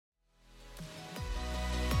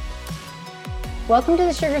Welcome to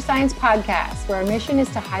the Sugar Science Podcast, where our mission is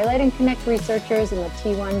to highlight and connect researchers in the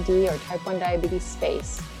T1D or type 1 diabetes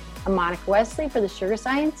space. I'm Monica Wesley for the Sugar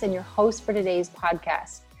Science and your host for today's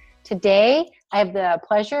podcast. Today, I have the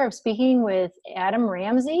pleasure of speaking with Adam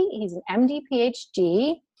Ramsey. He's an MD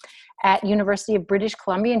PhD at University of British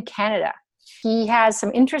Columbia in Canada. He has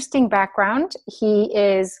some interesting background. He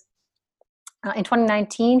is, in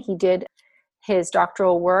 2019, he did his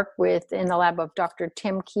doctoral work in the lab of Dr.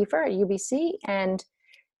 Tim Kiefer at UBC, and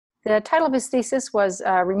the title of his thesis was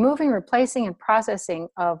Removing, Replacing, and Processing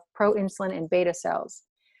of Proinsulin in Beta Cells.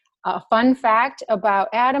 A fun fact about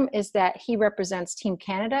Adam is that he represents Team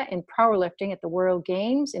Canada in powerlifting at the World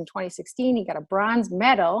Games in 2016. He got a bronze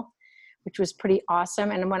medal, which was pretty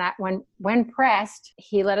awesome. And when pressed,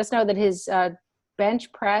 he let us know that his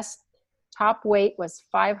bench press top weight was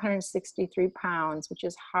 563 pounds, which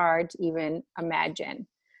is hard to even imagine.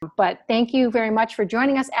 But thank you very much for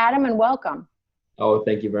joining us, Adam, and welcome. Oh,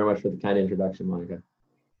 thank you very much for the kind introduction, Monica.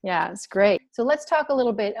 Yeah, it's great. So let's talk a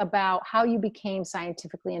little bit about how you became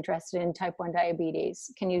scientifically interested in type 1 diabetes.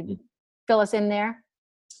 Can you fill us in there?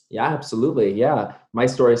 Yeah, absolutely. Yeah. My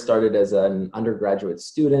story started as an undergraduate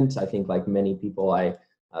student. I think like many people, I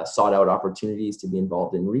sought out opportunities to be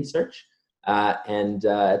involved in research. At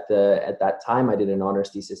that time, I did an honors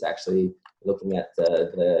thesis actually looking at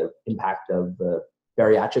the impact of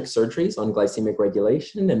bariatric surgeries on glycemic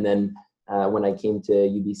regulation. And then when I came to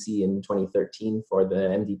UBC in 2013 for the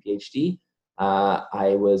MD PhD,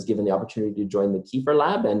 I was given the opportunity to join the Kiefer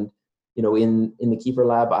Lab. And you know, in the Kiefer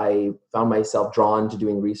Lab, I found myself drawn to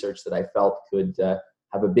doing research that I felt could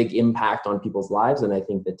have a big impact on people's lives. And I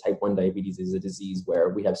think that type 1 diabetes is a disease where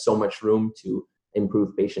we have so much room to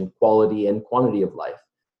improve patient quality and quantity of life.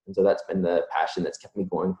 And so that's been the passion that's kept me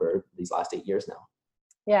going for these last 8 years now.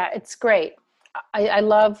 Yeah, it's great. I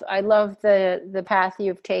love the path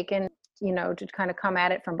you've taken, you know, to kind of come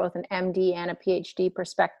at it from both an MD and a PhD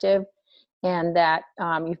perspective, and that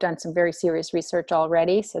you've done some very serious research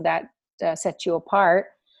already. So that sets you apart.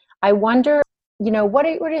 I wonder, you know, what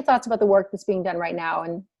are your thoughts about the work that's being done right now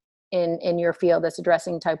in your field that's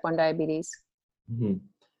addressing type 1 diabetes? Mm-hmm.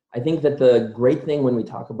 I think that the great thing when we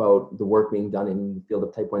talk about the work being done in the field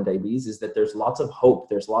of type 1 diabetes is that there's lots of hope.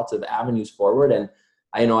 There's lots of avenues forward. And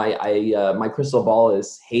I know my crystal ball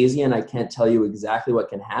is hazy and I can't tell you exactly what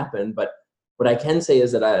can happen, but what I can say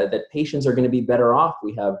is that patients are going to be better off.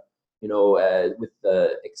 We have, you know, with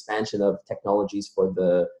the expansion of technologies for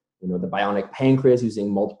the bionic pancreas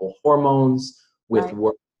using multiple hormones, with Right.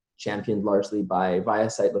 work championed largely by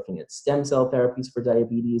ViaCyte looking at stem cell therapies for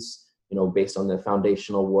diabetes, you know, based on the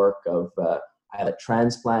foundational work of islet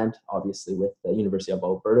transplant, obviously with the University of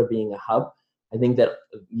Alberta being a hub. I think that,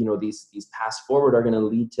 you know, these paths forward are going to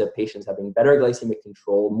lead to patients having better glycemic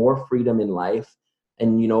control, more freedom in life.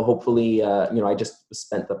 And, you know, hopefully, you know, I just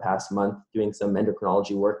spent the past month doing some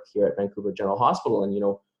endocrinology work here at Vancouver General Hospital. And, you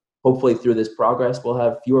know, hopefully through this progress, we'll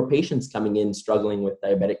have fewer patients coming in struggling with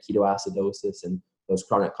diabetic ketoacidosis and those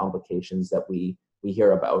chronic complications that we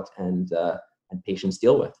hear about and patients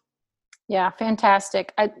deal with. Yeah,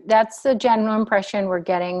 fantastic. That's the general impression we're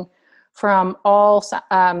getting from all sort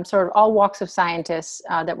of all walks of scientists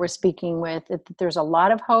that we're speaking with. That there's a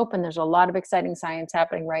lot of hope and there's a lot of exciting science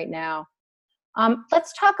happening right now.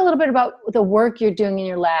 Let's talk a little bit about the work you're doing in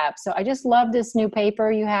your lab. So I just love this new paper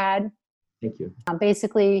you had. Thank you.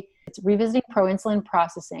 Basically, it's revisiting proinsulin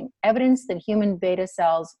processing, evidence that human beta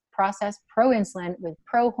cells process proinsulin with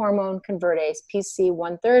prohormone convertase,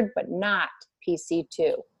 PC1/3, but not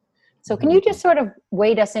PC2. So can you just sort of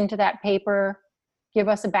wade us into that paper, give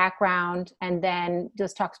us a background, and then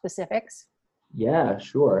just talk specifics? Yeah,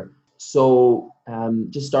 sure. So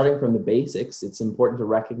just starting from the basics, it's important to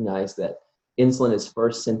recognize that insulin is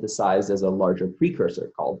first synthesized as a larger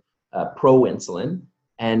precursor called proinsulin.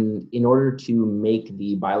 And in order to make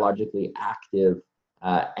the biologically active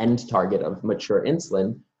end target of mature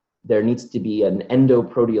insulin, there needs to be an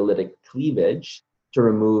endoproteolytic cleavage to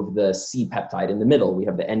remove the C peptide in the middle. We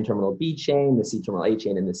have the N-terminal B chain, the C-terminal A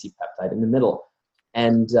chain, and the C peptide in the middle.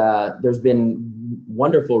 And there's been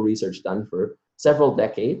wonderful research done for several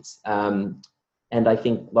decades, and I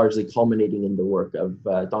think largely culminating in the work of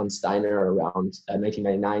Don Steiner around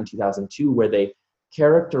 1999, 2002, where they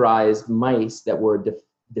characterized mice that were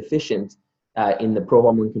deficient in the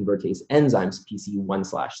prohormone convertase enzymes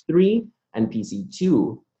PC1/3 and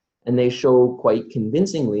PC2. And they show quite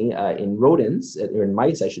convincingly in rodents, or in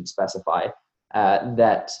mice, I should specify,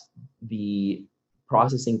 that the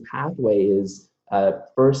processing pathway is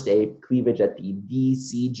first a cleavage at the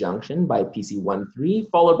DC junction by PC1/3,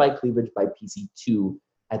 followed by cleavage by PC2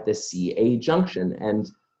 at the CA junction. And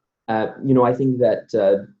I think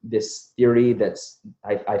that this theory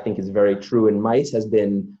I think is very true in mice has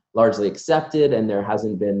been largely accepted, and there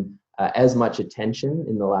hasn't been as much attention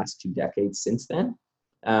in the last 2 decades since then.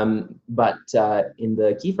 But in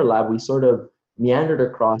the Kiefer lab, we sort of meandered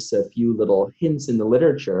across a few little hints in the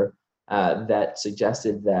literature that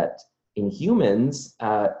suggested that in humans,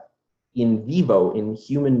 in vivo, in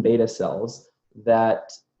human beta cells,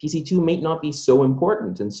 that PC2 may not be so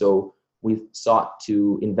important. And so we sought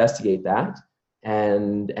to investigate that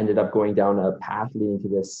and ended up going down a path leading to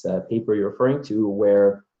this paper you're referring to,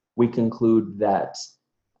 where we conclude that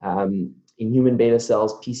in human beta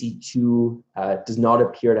cells, PC2 does not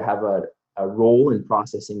appear to have a role in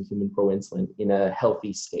processing human proinsulin in a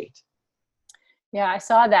healthy state. Yeah, I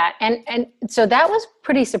saw that. And so that was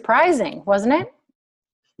pretty surprising, wasn't it?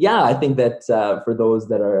 Yeah, I think that for those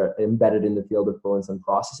that are embedded in the field of proinsulin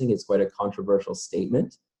processing, it's quite a controversial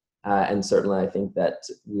statement. And certainly I think that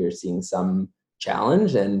we're seeing some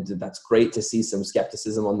challenge, and that's great to see some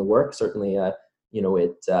skepticism on the work. Certainly,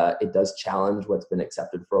 it does challenge what's been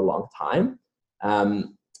accepted for a long time.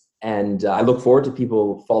 And I look forward to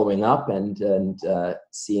people following up and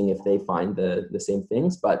seeing if they find the same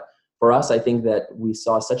things. But for us, I think that we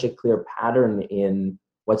saw such a clear pattern in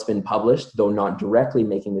what's been published, though not directly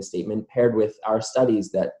making the statement, paired with our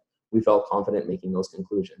studies, that we felt confident making those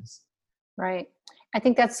conclusions. Right. I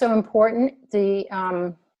think that's so important. The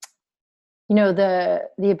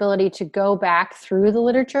ability to go back through the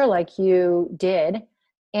literature like you did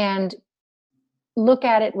and look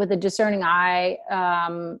at it with a discerning eye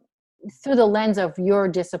through the lens of your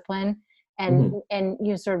discipline, and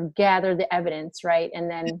you sort of gather the evidence, right? And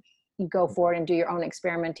then you go forward and do your own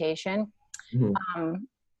experimentation.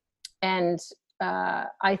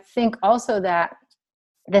 I think also that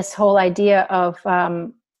this whole idea of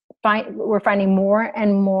we're finding more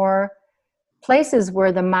and more places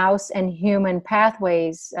where the mouse and human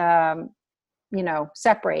pathways,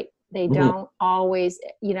 separate. They don't always,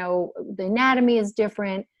 the anatomy is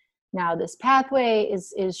different. Now this pathway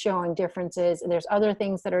is showing differences, and there's other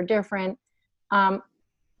things that are different.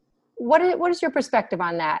 What is your perspective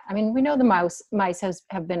on that? I mean, we know the mice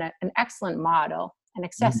have been an excellent model and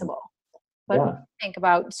accessible, but think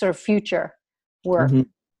about sort of future work.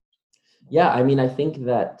 Yeah, I mean, I think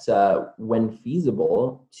that when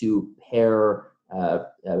feasible, to pair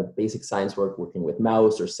basic science work working with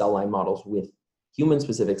mouse or cell line models with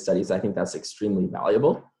human-specific studies, I think that's extremely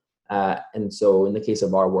valuable. And so in the case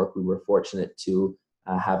of our work, we were fortunate to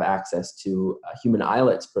have access to human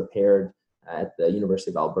islets prepared at the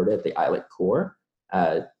University of Alberta at the islet core,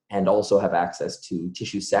 and also have access to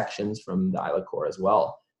tissue sections from the islet core as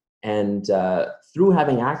well. And through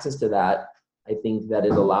having access to that, I think that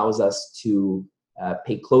it allows us to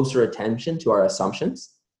pay closer attention to our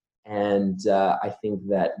assumptions. And I think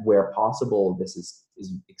that where possible, this is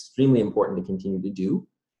extremely important to continue to do.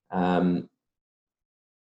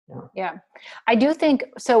 Yeah, I do think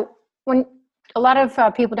so. When a lot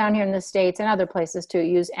of people down here in the States and other places too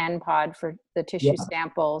use NPOD for the tissue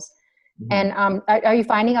samples. And are you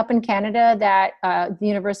finding up in Canada that the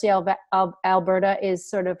University of Alberta is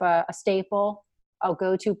sort of a staple, a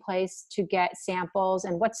go-to place to get samples?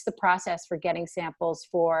 And what's the process for getting samples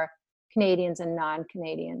for Canadians and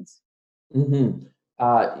non-Canadians? To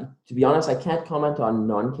be honest, I can't comment on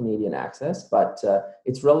non-Canadian access, but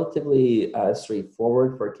it's relatively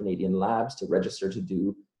straightforward for Canadian labs to register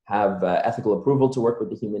to have ethical approval to work with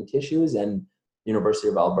the human tissues, and University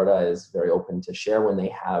of Alberta is very open to share when they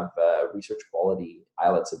have research quality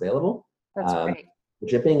islets available. That's great. For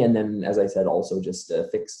shipping, and then, as I said, also just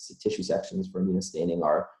fixed tissue sections for immunostaining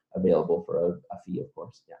are available for a fee, of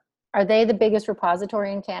course. Yeah. Are they the biggest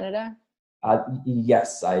repository in Canada?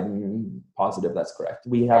 Yes, I'm positive that's correct.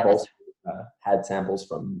 We have also had samples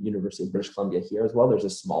from University of British Columbia here as well. There's a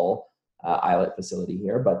small islet facility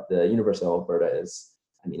here, but the University of Alberta is,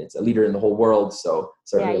 it's a leader in the whole world. So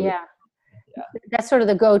certainly, yeah. That's sort of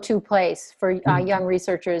the go-to place for young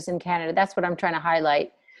researchers in Canada. That's what I'm trying to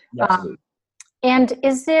highlight. Absolutely. And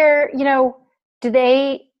is there, do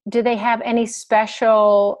they have any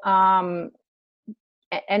special,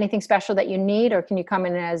 anything special that you need, or can you come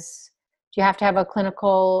in as? Do you have to have a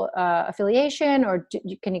clinical affiliation, or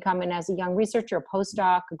can you come in as a young researcher, a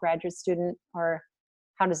postdoc, a graduate student, or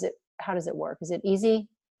how does it work? Is it easy?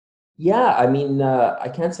 Yeah, I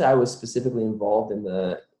can't say I was specifically involved in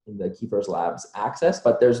the Kiefer's lab's access,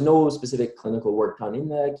 but there's no specific clinical work done in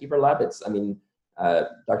the Kiefer lab.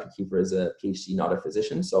 Dr. Kiefer is a PhD, not a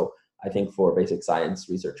physician, so I think for basic science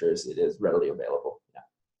researchers, it is readily available. Yeah.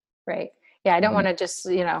 Right. Yeah, I don't want to just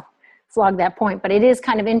flog that point, but it is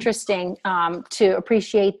kind of interesting to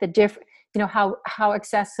appreciate the how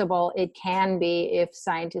accessible it can be if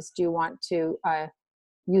scientists do want to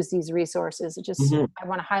use these resources. I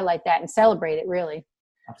want to highlight that and celebrate it, really.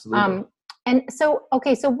 Absolutely. And so,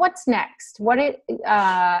 okay, so what's next?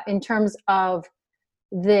 In terms of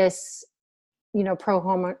this,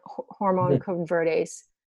 pro-hormone convertase?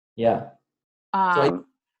 Yeah. So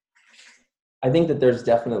I think that there's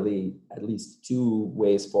definitely at least two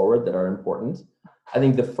ways forward that are important. I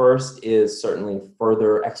think the first is certainly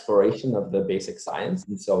further exploration of the basic science.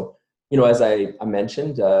 And so, as I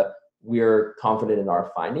mentioned, we're confident in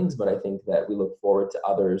our findings, but I think that we look forward to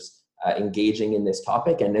others engaging in this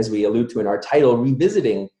topic. And as we allude to in our title,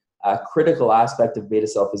 revisiting a critical aspect of beta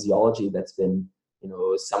cell physiology that's been,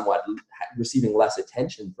 somewhat receiving less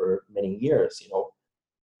attention for many years,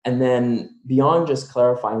 And then beyond just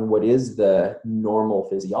clarifying what is the normal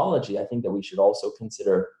physiology, I think that we should also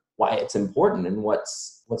consider why it's important and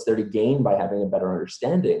what's there to gain by having a better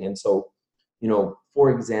understanding. And so,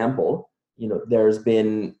 for example, there's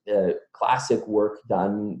been classic work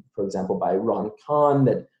done, for example, by Ron Kahn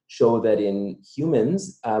that show that in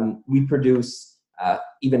humans, we produce,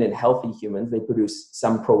 even in healthy humans, they produce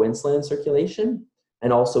some proinsulin in circulation,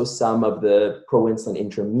 and also some of the proinsulin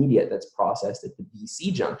intermediate that's processed at the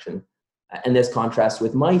BC junction. And this contrasts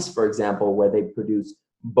with mice, for example, where they produce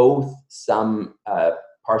both some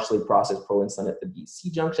partially processed proinsulin at the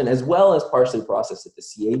BC junction, as well as partially processed at the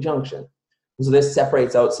CA junction. And so this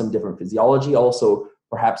separates out some different physiology, also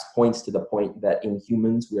perhaps points to the point that in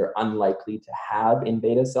humans, we are unlikely to have in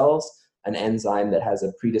beta cells an enzyme that has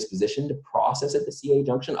a predisposition to process at the CA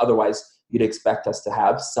junction. Otherwise, you'd expect us to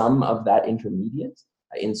have some of that intermediate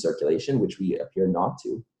in circulation, which we appear not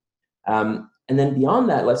to. And then beyond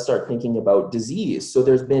that, let's start thinking about disease. So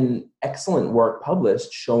there's been excellent work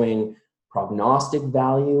published showing prognostic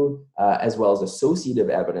value as well as associative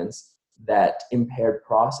evidence that impaired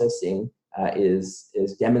processing is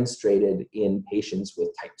demonstrated in patients with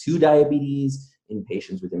type 2 diabetes, in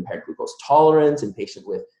patients with impaired glucose tolerance, in patients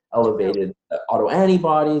with elevated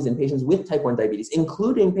autoantibodies, in patients with type 1 diabetes,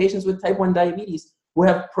 including patients with type 1 diabetes who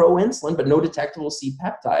have proinsulin but no detectable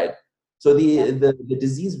C-peptide. So the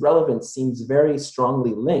disease relevance seems very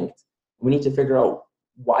strongly linked. We need to figure out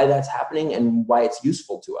why that's happening and why it's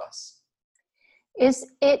useful to us. Is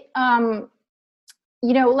it,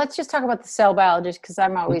 let's just talk about the cell biologist, because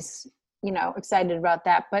I'm always, excited about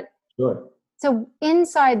that. But sure. So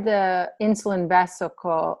inside the insulin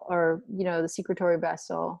vesicle, or, the secretory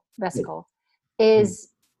vesicle is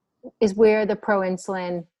where the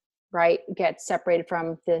proinsulin, right, gets separated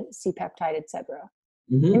from the C-peptide, et cetera.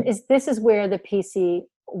 Mm-hmm. And this is where the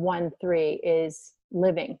PC1-3 is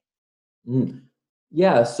living. Mm-hmm.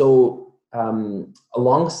 Yeah, so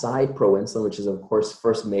alongside proinsulin, which is of course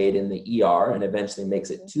first made in the ER and eventually makes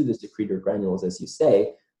it to the secretory granules, as you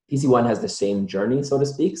say, PC1 has the same journey, so to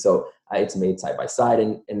speak. So it's made side by side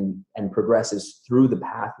and progresses through the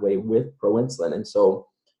pathway with proinsulin. And so,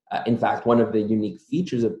 in fact, one of the unique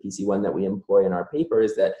features of PC1 that we employ in our paper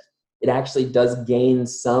is that it actually does gain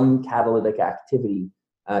some catalytic activity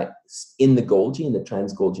in the Golgi, in the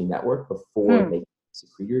trans-Golgi network, before making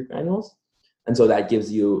secretory granules. And so that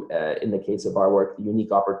gives you, in the case of our work, the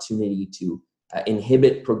unique opportunity to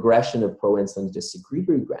inhibit progression of proinsulin to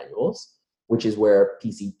secretory granules, which is where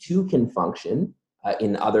PC2 can function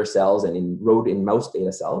in other cells and in mouse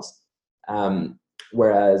beta cells,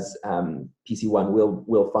 whereas PC1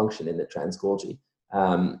 will function in the trans-Golgi.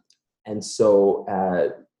 And so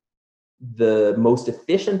the most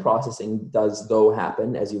efficient processing does, though,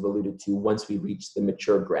 happen, as you've alluded to, once we reach the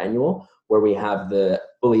mature granule, where we have the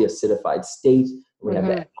fully acidified state, and we have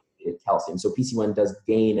the activated calcium. So PC1 does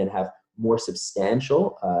gain and have more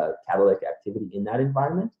substantial catalytic activity in that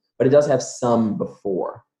environment, but it does have some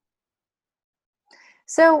before.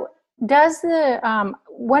 So does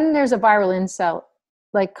when there's a viral insult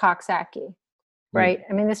like Coxsackie, right?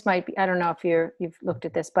 I mean, this might be, I don't know if you've looked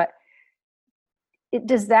at this, but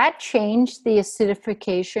does that change the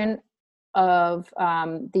acidification of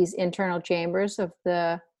these internal chambers of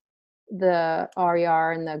the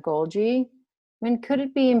RER and the Golgi? I mean, could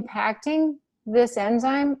it be impacting this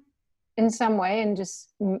enzyme in some way and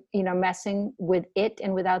just, messing with it?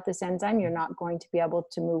 And without this enzyme, you're not going to be able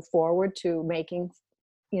to move forward to making,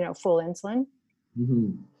 full insulin?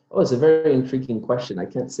 Mm-hmm. Oh, it's a very intriguing question. I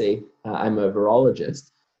can't say I'm a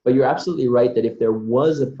virologist, but you're absolutely right that if there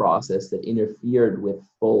was a process that interfered with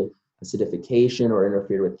full acidification or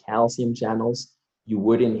interfered with calcium channels, you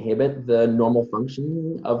would inhibit the normal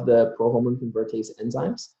functioning of the prohormone convertase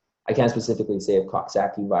enzymes. I can't specifically say if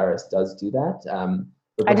Coxsackie virus does do that.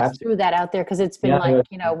 But I just threw that out there because it's been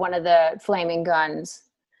one of the flaming guns.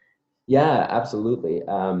 Yeah, absolutely.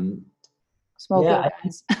 Smoking Yeah,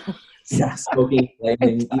 guns. yeah, smoking,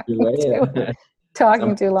 flaming, either way.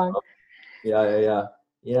 Talking too long. Yeah.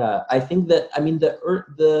 I think that, I mean,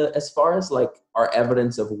 the as far as like our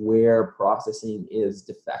evidence of where processing is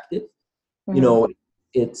defective, you know,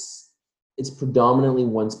 it's predominantly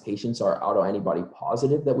once patients are autoantibody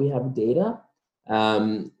positive that we have data.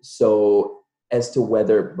 So as to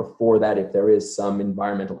whether before that, if there is some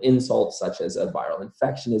environmental insult, such as a viral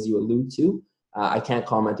infection, as you allude to, I can't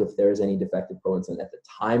comment if there is any defective proinsulin at the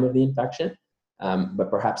time of the infection, but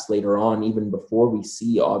perhaps later on, even before we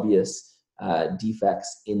see obvious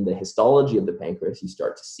defects in the histology of the pancreas, you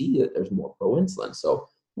start to see that there's more proinsulin. So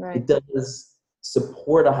it does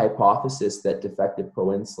support a hypothesis that defective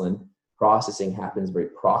proinsulin processing happens very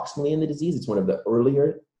proximally in the disease. It's one of the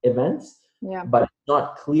earlier events, but it's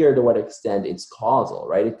not clear to what extent it's causal,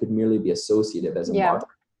 right? It could merely be associative as a marker.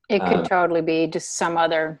 It could totally be just some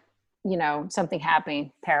other, something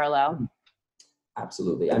happening parallel.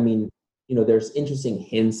 Absolutely. I mean, there's interesting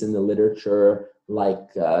hints in the literature, like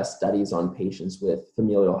studies on patients with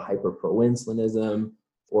familial hyperproinsulinism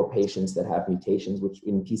or patients that have mutations, which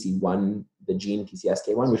in PC1, the gene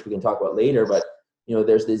PCSK1, which we can talk about later, but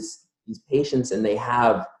there's these patients and they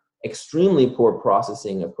have extremely poor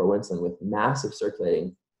processing of proinsulin with massive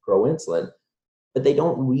circulating proinsulin, but they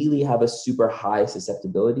don't really have a super high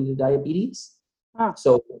susceptibility to diabetes.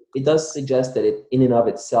 So it does suggest that it, in and of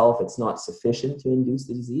itself, it's not sufficient to induce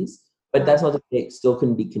the disease, but that's not to say it still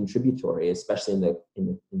can be contributory, especially in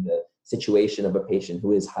the situation of a patient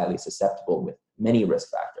who is highly susceptible with many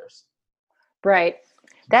risk factors. Right.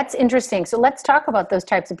 That's interesting. So let's talk about those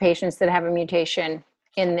types of patients that have a mutation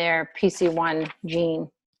in their PC1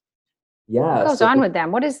 gene. Yeah. What goes on with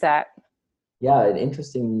them? What is that? Yeah, an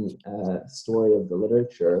interesting story of the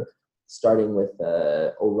literature, starting with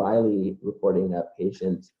O'Reilly reporting a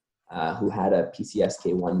patient who had a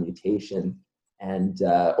PCSK1 mutation. And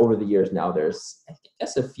over the years now, there's, I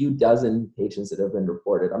guess, a few dozen patients that have been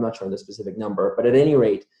reported. I'm not sure on the specific number, but at any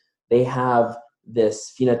rate, they have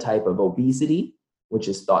this phenotype of obesity, which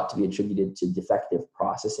is thought to be attributed to defective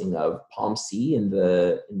processing of POMC in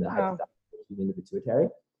the hypothalamus, in the pituitary.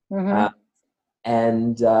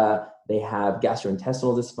 And they have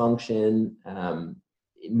gastrointestinal dysfunction.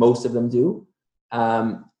 Most of them do.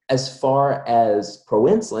 As far as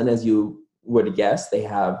proinsulin, as you would guess, they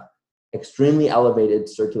have extremely elevated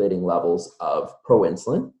circulating levels of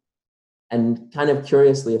proinsulin. And kind of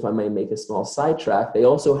curiously, if I may make a small sidetrack, they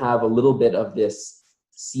also have a little bit of this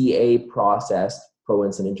CA processed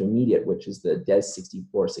proinsulin intermediate, which is the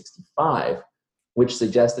DES6465, which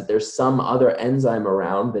suggests that there's some other enzyme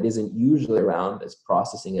around that isn't usually around that's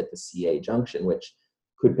processing at the CA junction, which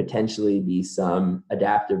could potentially be some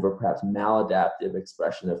adaptive or perhaps maladaptive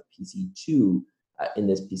expression of PC2 in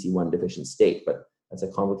this PC1 deficient state. But that's a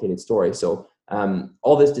complicated story. So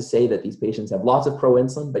all this to say that these patients have lots of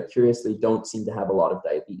proinsulin, but curiously don't seem to have a lot of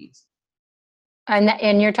diabetes.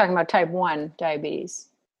 And you're talking about type 1 diabetes.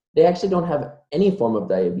 They actually don't have any form of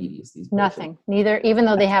diabetes. These patients. Nothing. Neither, even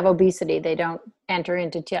though they have obesity, they don't enter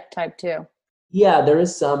into type 2. Yeah, there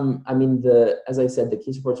is some. I mean, as I said, the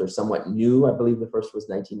case reports are somewhat new. I believe the first was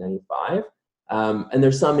 1995. And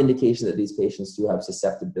there's some indication that these patients do have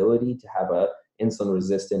susceptibility to have a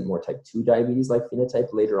insulin-resistant, more type 2 diabetes-like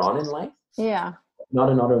phenotype later on in life. Yeah. Not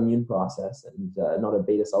an autoimmune process and not a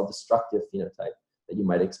beta cell destructive phenotype that you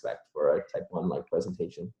might expect for a type 1-like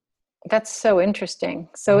presentation. That's so interesting.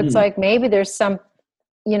 So it's like maybe there's some,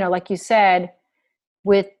 like you said,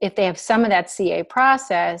 if they have some of that CA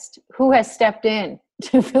processed, who has stepped in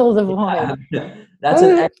to fill the void? That's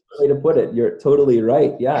an excellent way to put it. You're totally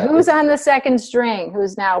right. Yeah. Who's on the second string?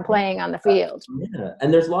 Who's now playing on the field? Yeah.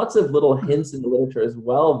 And there's lots of little hints in the literature as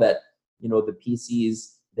well that, the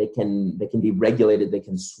PCs, they can be regulated, they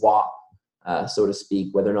can swap, so to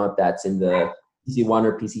speak, whether or not that's in the PC1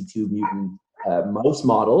 or PC2 mutant mouse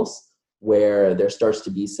models, where there starts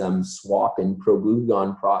to be some swap in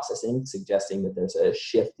proglucagon processing, suggesting that there's a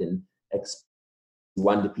shift in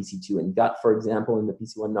PC1 to PC2 in gut, for example, in the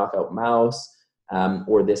PC1 knockout mouse,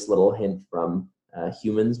 or this little hint from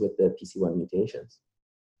humans with the PC1 mutations.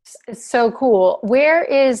 It's so cool. Where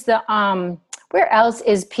else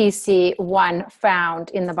is PC1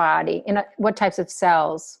 found in the body? What types of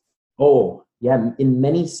cells? Oh, yeah, in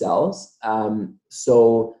many cells. From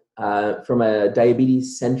a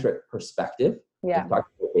diabetes-centric perspective, we talked about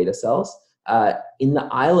beta cells. In the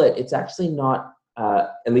islet, it's actually not,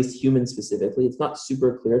 at least human specifically, it's not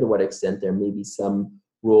super clear to what extent there may be some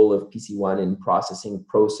role of PC1 in processing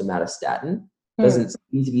prosomatostatin. Doesn't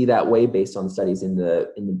seem to be that way based on studies in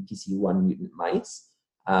the PC1 mutant mice.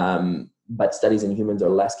 But studies in humans are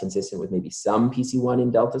less consistent with maybe some PC1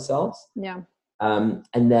 in delta cells. Yeah.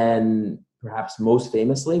 And then perhaps most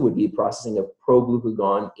famously would be processing of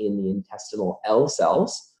proglucagon in the intestinal L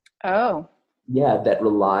cells. Oh. Yeah, that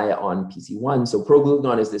rely on PC1. So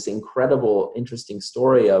proglucagon is this incredible, interesting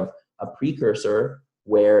story of a precursor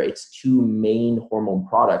where its two main hormone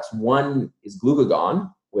products. One is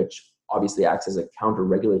glucagon, which obviously acts as a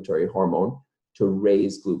counter-regulatory hormone to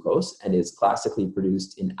raise glucose and is classically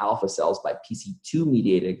produced in alpha cells by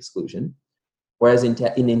PC2-mediated exclusion. Whereas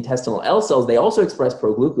in intestinal L cells, they also express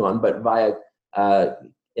proglucagon, but via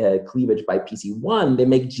cleavage by PC1, they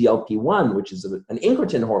make GLP-1, which is an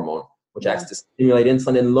incretin hormone, which acts to stimulate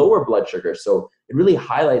insulin and lower blood sugar. So it really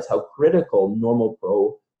highlights how critical normal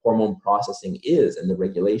hormone processing is and the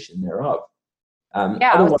regulation thereof.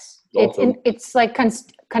 It's like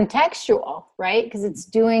contextual, right? Because it's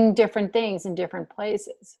doing different things in different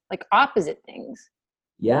places, like opposite things.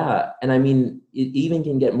 Yeah, and I mean, it even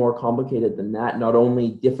can get more complicated than that. Not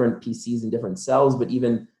only different PCs in different cells, but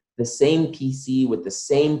even the same PC with the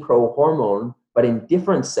same pro-hormone, but in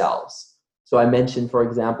different cells. So I mentioned, for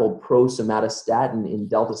example, prosomatostatin in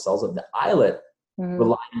delta cells of the islet,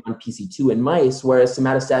 relying on PC2 in mice, whereas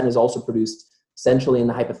somatostatin is also produced centrally in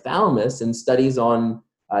the hypothalamus, and studies on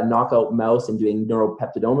knockout mouse and doing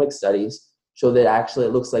neuropeptidomic studies show that actually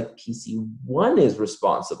it looks like PC1 is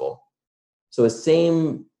responsible. So the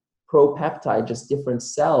same propeptide, just different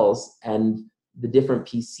cells, and the different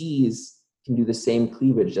PCs can do the same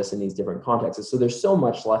cleavage just in these different contexts. So there's so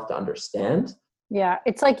much left to understand. Yeah,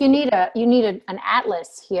 it's like you need an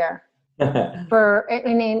atlas here.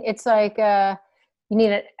 It's like you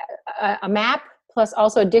need a map plus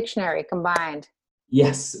also a dictionary combined.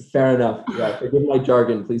 Yes, fair enough. Yeah, forgive my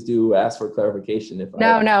jargon. Please do ask for clarification.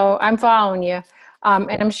 No, I'm following you.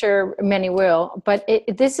 And I'm sure many will, but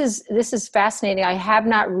this is fascinating. I have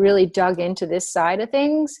not really dug into this side of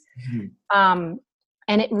things. And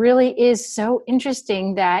it really is so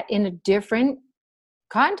interesting that in a different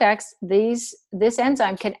context, this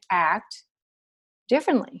enzyme can act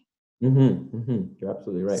differently. You're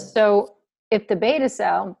absolutely right. So if the beta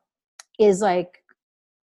cell is like,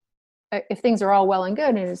 if things are all well and good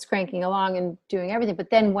and it's cranking along and doing everything, but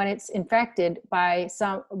then when it's infected by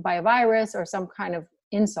a virus or some kind of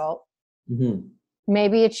insult,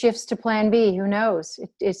 maybe it shifts to plan B. Who knows?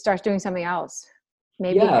 It starts doing something else.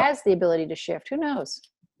 Maybe it has the ability to shift. Who knows?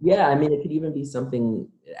 Yeah, I mean, it could even be something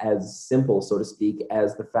as simple, so to speak,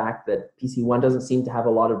 as the fact that PC1 doesn't seem to have a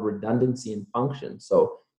lot of redundancy in function.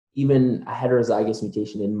 So even a heterozygous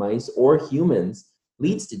mutation in mice or humans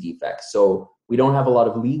leads to defects. So we don't have a lot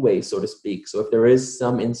of leeway, so to speak. So if there is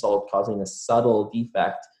some insult causing a subtle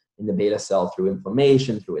defect in the beta cell through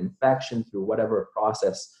inflammation, through infection, through whatever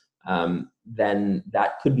process, then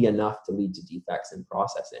that could be enough to lead to defects in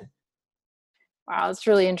processing. Wow, that's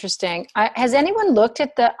really interesting. Has anyone looked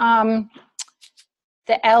at the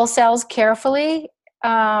L cells carefully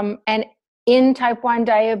and in type 1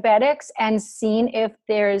 diabetics and seen if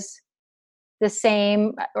there's the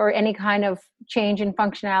same or any kind of change in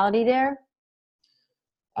functionality there?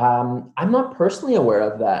 I'm not personally aware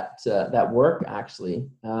of that work, actually,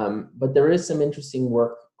 but there is some interesting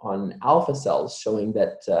work on alpha cells showing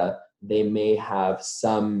that they may have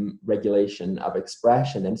some regulation of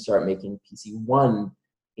expression and start making PC1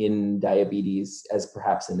 in diabetes as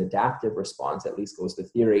perhaps an adaptive response. At least goes the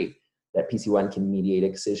theory that PC1 can mediate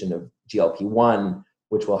excision of GLP-1,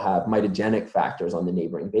 which will have mitogenic factors on the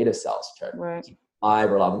neighboring beta cells to keep alive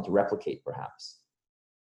or allow them to replicate, perhaps.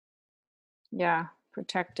 Yeah,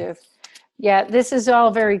 protective. Yeah, this is all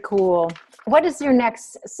very cool. What is your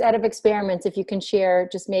next set of experiments, if you can share,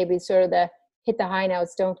 just maybe sort of the hit the high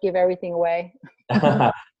notes, don't give everything away?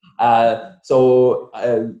 So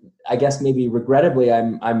I guess maybe regrettably,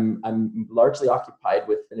 I'm largely occupied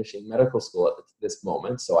with finishing medical school at this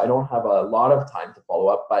moment, so I don't have a lot of time to follow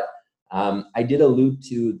up. But I did allude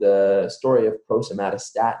to the story of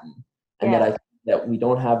prosomatostatin, and that we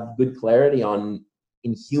don't have good clarity on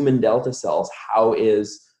in human delta cells how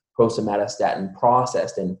is prosomatostatin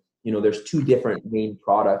processed, and there's two different main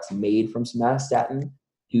products made from somatostatin.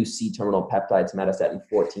 2 C-terminal peptides, somatostatin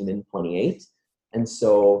 14 and 28. And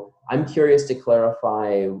so I'm curious to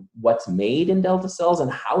clarify what's made in delta cells and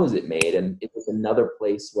how is it made, and if there's another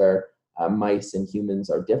place where mice and humans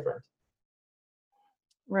are different.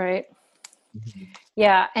 Right.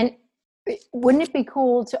 Yeah, and wouldn't it be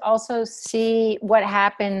cool to also see what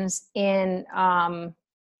happens in, as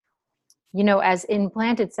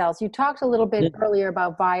implanted cells? You talked a little bit earlier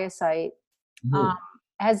about ViaCyte.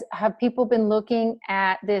 Have people been looking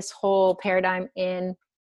at this whole paradigm in,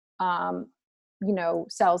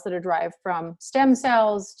 cells that are derived from stem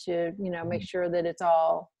cells to, make sure that it's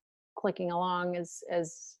all clicking along as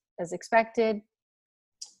expected?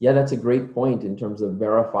 Yeah, that's a great point in terms of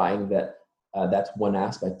verifying that that's one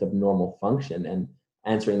aspect of normal function, and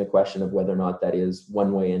answering the question of whether or not that is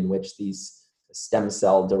one way in which these stem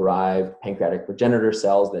cell derived pancreatic progenitor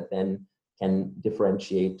cells that then can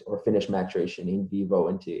differentiate or finish maturation in vivo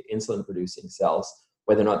into insulin producing cells,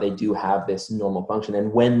 whether or not they do have this normal function,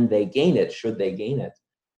 and when they gain it, should they gain it.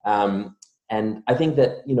 And I think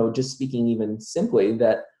that, just speaking even simply,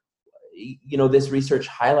 that this research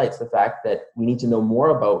highlights the fact that we need to know more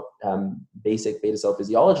about basic beta cell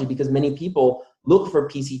physiology, because many people look for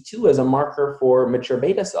PC2 as a marker for mature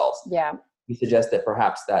beta cells. Yeah. We suggest that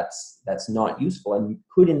perhaps that's not useful and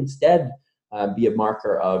could instead be a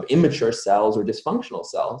marker of immature cells or dysfunctional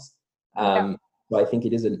cells. So I think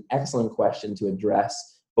it is an excellent question to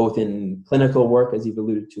address, both in clinical work, as you've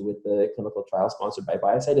alluded to with the clinical trial sponsored by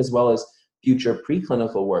ViaCyte, as well as future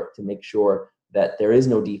preclinical work to make sure that there is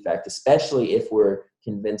no defect, especially if we're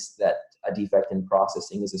convinced that a defect in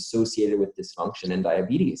processing is associated with dysfunction and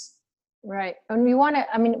diabetes. Right. And we want to,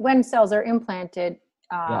 when cells are implanted,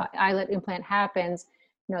 islet implant happens,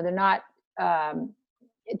 they're not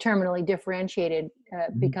terminally differentiated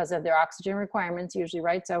because of their oxygen requirements usually,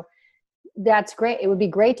 right? So that's great. It would be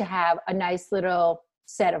great to have a nice little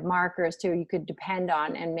set of markers too you could depend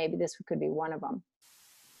on, and maybe this could be one of them.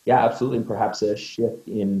 Yeah, absolutely. And perhaps a shift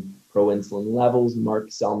in proinsulin levels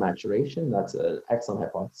mark cell maturation. That's an excellent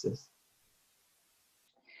hypothesis.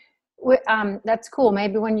 That's cool.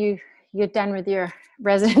 Maybe when you get done with your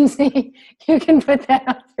residency, you can put that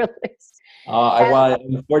on your list.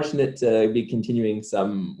 I'm fortunate to be continuing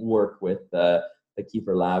some work with the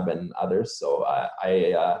Kiefer Lab and others. So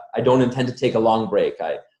I don't intend to take a long break.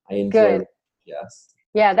 I enjoy it. Yes.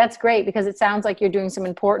 Yeah, that's great, because it sounds like you're doing some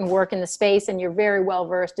important work in the space, and you're very well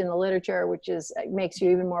versed in the literature, which makes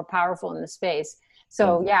you even more powerful in the space.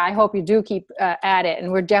 So yeah, I hope you do keep at it,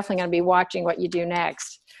 and we're definitely going to be watching what you do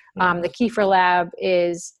next. The Kiefer Lab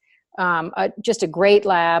is just a great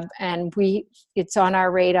lab, and it's on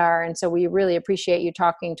our radar, and so we really appreciate you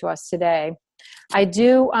talking to us today. I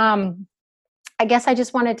guess I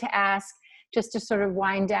just wanted to ask, just to sort of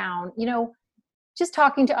wind down, just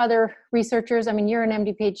talking to other researchers. You're an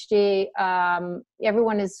MD PhD.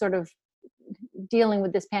 Everyone is sort of dealing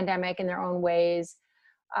with this pandemic in their own ways.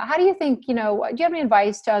 How do you think, do you have any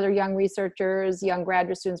advice to other young researchers, young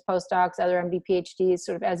graduate students, postdocs, other MD PhDs,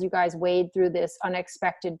 sort of as you guys wade through this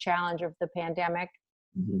unexpected challenge of the pandemic?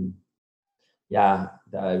 Mm-hmm. Yeah,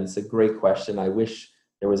 it's a great question. I wish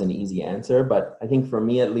there was an easy answer, but I think for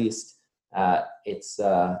me at least, it's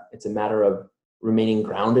a matter of remaining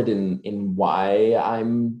grounded in why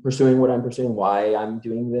I'm pursuing what I'm pursuing, why I'm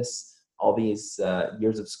doing this, all these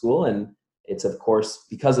years of school. And it's, of course,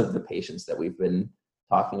 because of the patients that we've been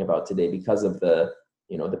talking about today, because of the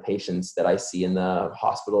patients that I see in the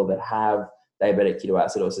hospital that have diabetic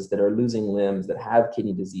ketoacidosis, that are losing limbs, that have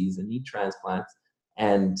kidney disease and need transplants.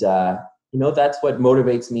 And, that's what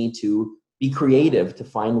motivates me to be creative, to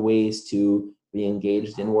find ways to be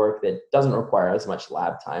engaged in work that doesn't require as much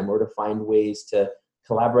lab time, or to find ways to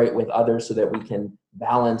collaborate with others so that we can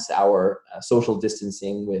balance our social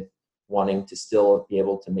distancing with wanting to still be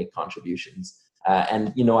able to make contributions.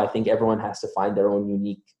 And I think everyone has to find their own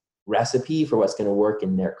unique recipe for what's going to work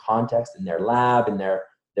in their context, in their lab, in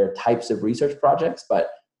their types of research projects.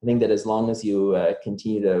 But I think that as long as you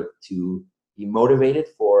continue to be motivated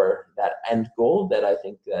for that end goal, that I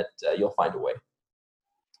think that you'll find a way.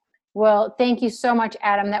 Well, thank you so much,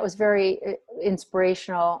 Adam. That was very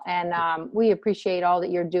inspirational, and we appreciate all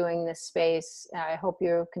that you're doing in this space. I hope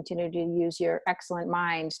you continue to use your excellent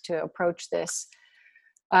mind to approach this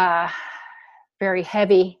very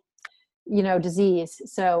heavy, disease.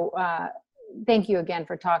 So thank you again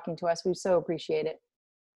for talking to us. We so appreciate it.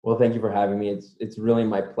 Well, thank you for having me. It's really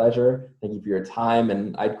my pleasure. Thank you for your time.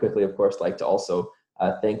 And I'd quickly, of course, like to also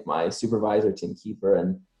thank my supervisor, Tim Kiefer,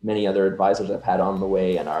 and many other advisors I've had on the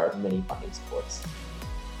way, and our many funding supports.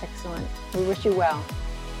 Excellent. We wish you well.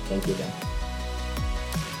 Thank you again.